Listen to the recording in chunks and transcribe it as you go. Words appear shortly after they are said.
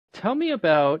tell me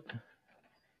about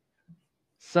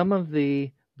some of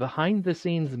the behind the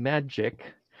scenes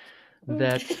magic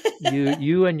that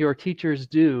you and your teachers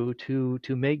do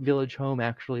to make Village Home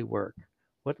actually work.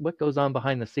 What goes on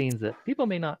behind the scenes that people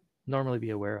may not normally be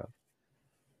aware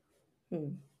of?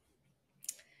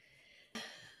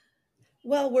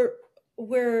 Well,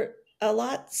 we're a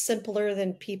lot simpler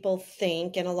than people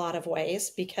think in a lot of ways,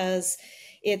 because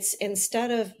it's, instead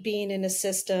of being in a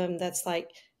system that's like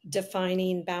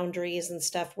defining boundaries and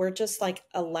stuff, we're just like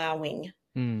allowing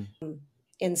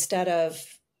instead of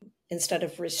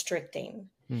restricting.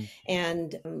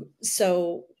 And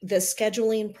so the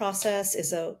scheduling process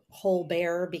is a whole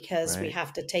bear, because we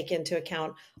have to take into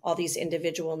account all these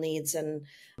individual needs and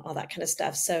all that kind of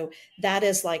stuff. So that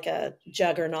is like a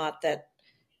juggernaut that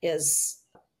is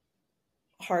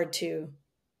hard to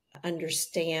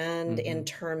understand in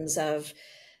terms of,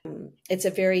 it's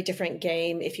a very different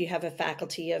game if you have a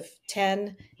faculty of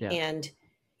 10 and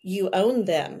you own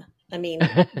them. I mean,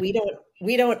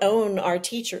 we don't own our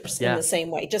teachers in the same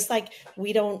way, just like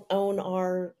we don't own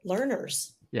our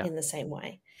learners in the same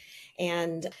way.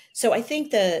 And so I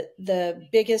think the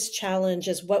biggest challenge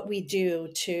is what we do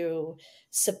to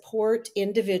support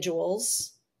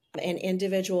individuals and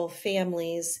individual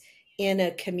families in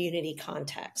a community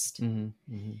context.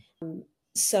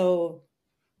 So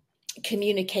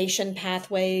communication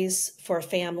pathways for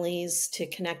families to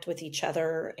connect with each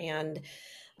other and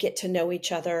get to know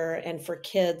each other, and for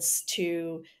kids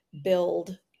to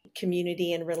build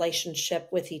community and relationship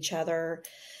with each other.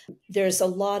 There's a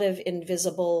lot of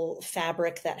invisible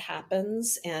fabric that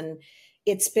happens, and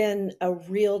it's been a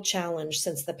real challenge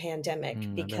since the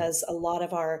pandemic, because a lot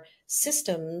of our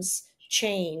systems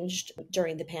changed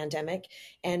during the pandemic,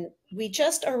 and we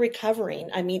just are recovering.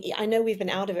 I mean, I know we've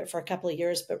been out of it for a couple of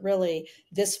years, but really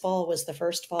this fall was the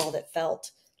first fall that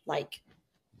felt like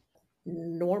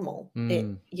normal,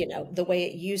 the way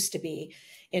it used to be,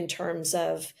 in terms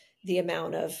of the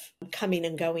amount of coming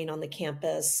and going on the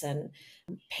campus and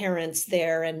parents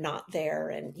there and not there,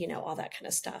 and, all that kind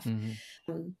of stuff.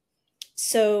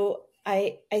 So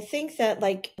I think that,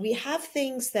 like, we have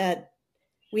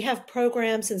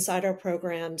programs inside our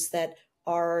programs that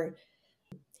are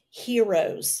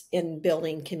heroes in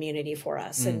building community for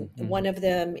us. And one of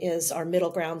them is our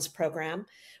Middle Grounds program,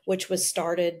 which was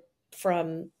started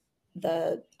from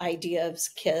the idea of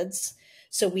kids.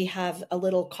 So we have a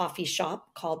little coffee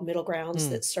shop called Middle Grounds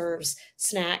that serves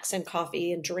snacks and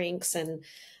coffee and drinks, and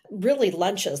really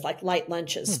lunches, like light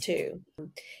lunches too.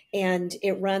 And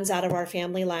it runs out of our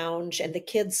family lounge, and the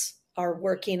kids are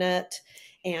working it,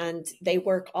 and they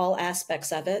work all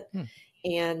aspects of it.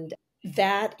 And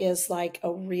that is like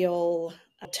a real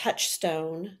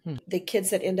touchstone. The kids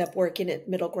that end up working at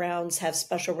Middle Grounds have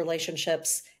special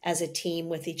relationships as a team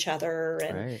with each other.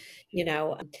 And,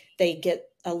 they get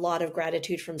a lot of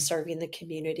gratitude from serving the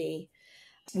community.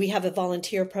 We have a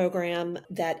volunteer program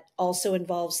that also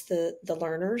involves the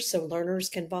learners. So learners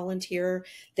can volunteer.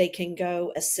 They can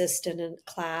go assist in a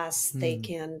class. They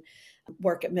can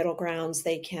work at Middle Grounds.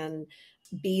 They can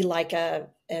be like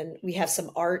and we have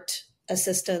some art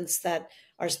assistants that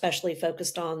are especially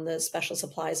focused on the special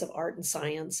supplies of art and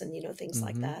science and, things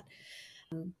like that.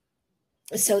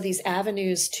 So these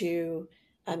avenues to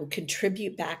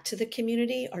contribute back to the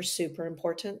community are super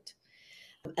important.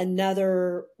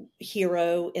 Another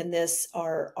hero in this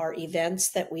are our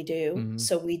events that we do.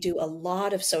 So we do a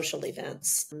lot of social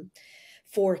events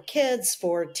for kids,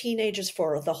 for teenagers,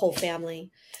 for the whole family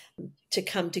to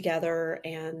come together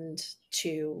and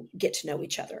to get to know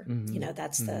each other.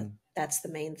 That's the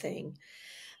main thing.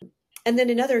 And then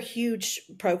another huge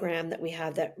program that we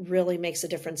have that really makes a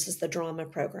difference is the drama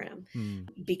program,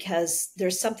 because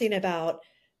there's something about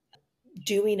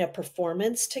doing a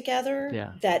performance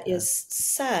together that is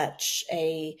such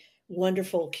a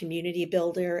wonderful community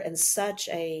builder and such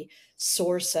a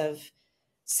source of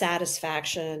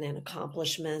satisfaction and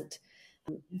accomplishment.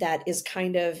 That is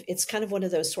it's kind of one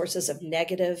of those sources of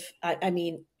negative,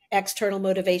 external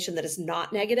motivation that is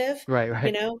not negative,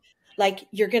 right. Like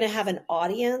you're going to have an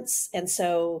audience, and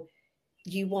so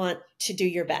you want to do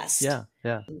your best.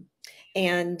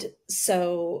 And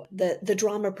so the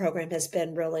drama program has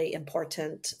been really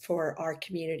important for our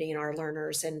community and our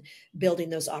learners, and building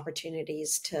those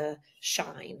opportunities to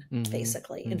shine,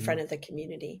 basically, in front of the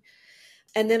community.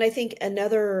 And then I think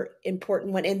another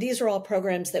important one, and these are all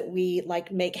programs that we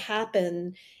make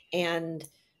happen, and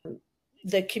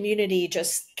the community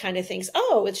just kind of thinks,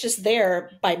 oh, it's just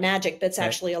there by magic, but it's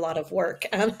actually a lot of work.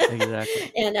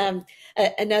 Exactly. And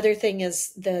another thing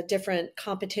is the different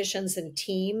competitions and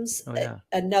teams.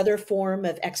 Another form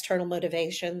of external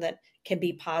motivation that can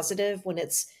be positive when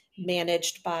it's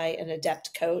managed by an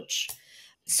adept coach.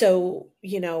 So,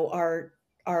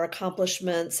 our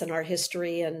accomplishments and our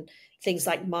history and things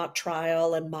like mock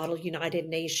trial and Model United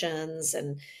Nations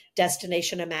and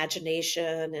Destination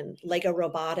Imagination and Lego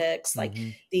Robotics, like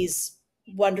these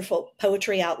wonderful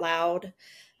Poetry Out Loud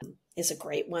is a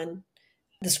great one.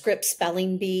 The Script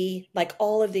Spelling Bee, like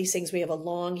all of these things, we have a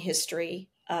long history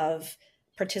of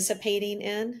participating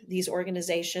in these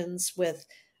organizations with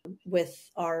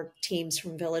our teams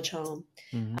from Village Home.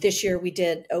 This year we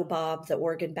did OBOB, the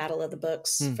Oregon Battle of the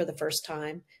Books, for the first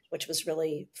time, which was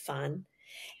really fun.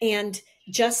 And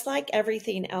just like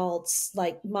everything else,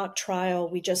 like mock trial,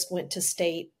 we just went to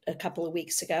state a couple of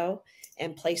weeks ago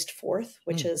and placed fourth,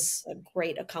 which is a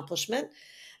great accomplishment.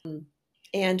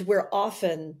 And we're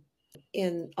often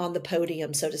on the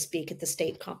podium, so to speak, at the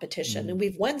state competition. And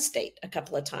we've won state a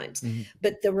couple of times.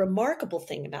 But the remarkable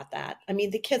thing about that, I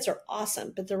mean, the kids are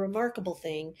awesome, but the remarkable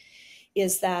thing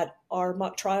is that our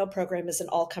mock trial program is an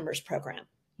all-comers program.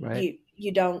 Right.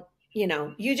 You don't,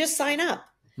 you just sign up.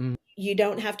 You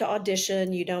don't have to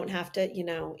audition. You don't have to,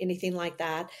 anything like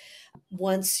that.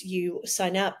 Once you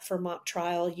sign up for mock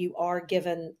trial, you are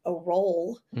given a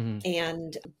role,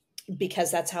 and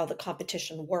because that's how the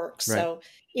competition works. Right. So,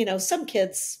 some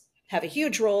kids have a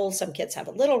huge role, some kids have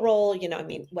a little role,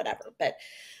 whatever.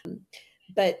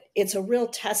 But it's a real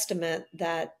testament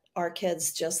that our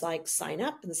kids just like sign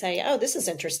up and say, oh, this is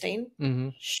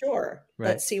interesting. Sure. Right.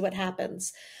 Let's see what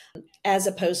happens. As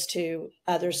opposed to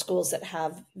other schools that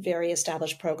have very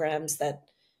established programs that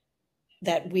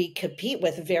we compete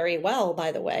with very well,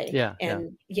 by the way. Yeah.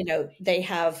 And, they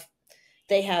have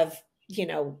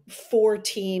 4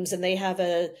 teams, and they have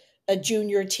a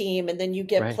junior team, and then you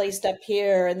get placed up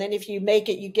here. And then if you make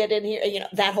it, you get in here,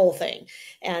 that whole thing.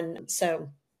 And so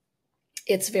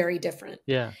it's very different.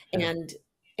 Yeah.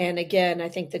 And again, I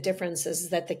think the difference is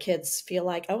that the kids feel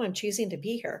like, oh, I'm choosing to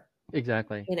be here.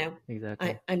 Exactly.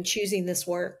 Exactly. I'm choosing this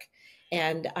work,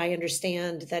 and I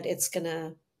understand that it's going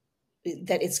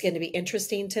to be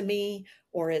interesting to me,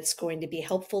 or it's going to be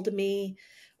helpful to me,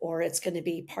 or it's going to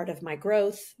be part of my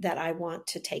growth that I want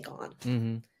to take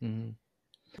on.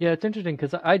 Yeah, it's interesting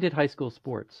because I did high school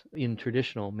sports in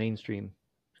traditional mainstream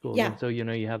schools. Yeah. And so,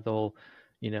 you have the whole,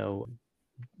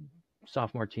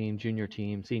 sophomore team, junior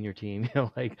team, senior team,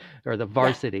 or the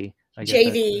varsity. I guess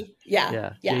JV.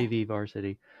 Yeah. JV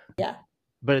varsity. Yeah.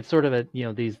 But it's sort of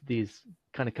these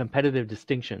kind of competitive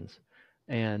distinctions.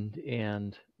 And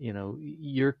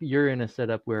you're in a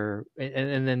setup where,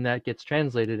 and then that gets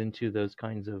translated into those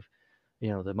kinds of,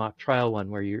 the mock trial one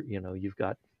where you've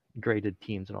got graded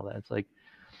teams and all that. It's like,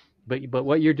 but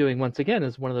what you're doing once again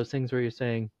is one of those things where you're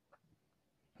saying,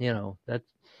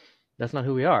 that's not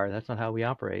who we are. That's not how we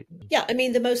operate. Yeah. I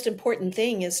mean, the most important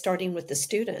thing is starting with the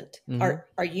student.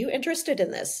 Are you interested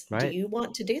in this? Right. Do you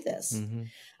want to do this?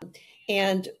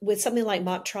 And with something like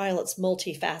mock trial, it's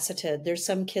multifaceted. There's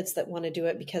some kids that want to do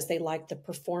it because they like the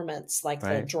performance, like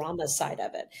the drama side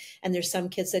of it. And there's some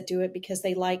kids that do it because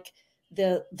they like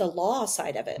the law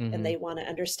side of it, and they want to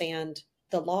understand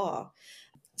the law.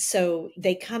 So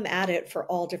they come at it for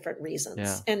all different reasons.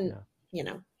 Yeah. And,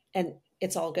 and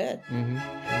it's all good.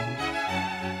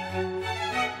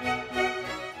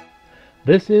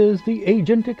 This is the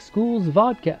Agentic Schools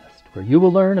Podcast, where you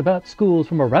will learn about schools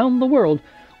from around the world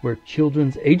where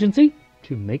children's agency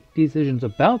to make decisions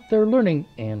about their learning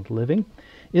and living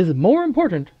is more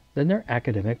important than their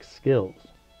academic skills.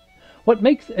 What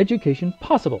makes education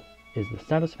possible is the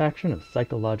satisfaction of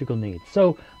psychological needs.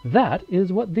 So that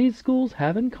is what these schools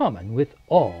have in common with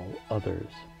all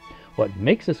others. What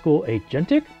makes a school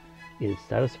agentic is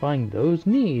satisfying those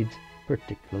needs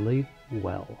particularly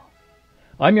well.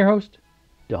 I'm your host,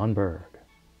 Don Berg.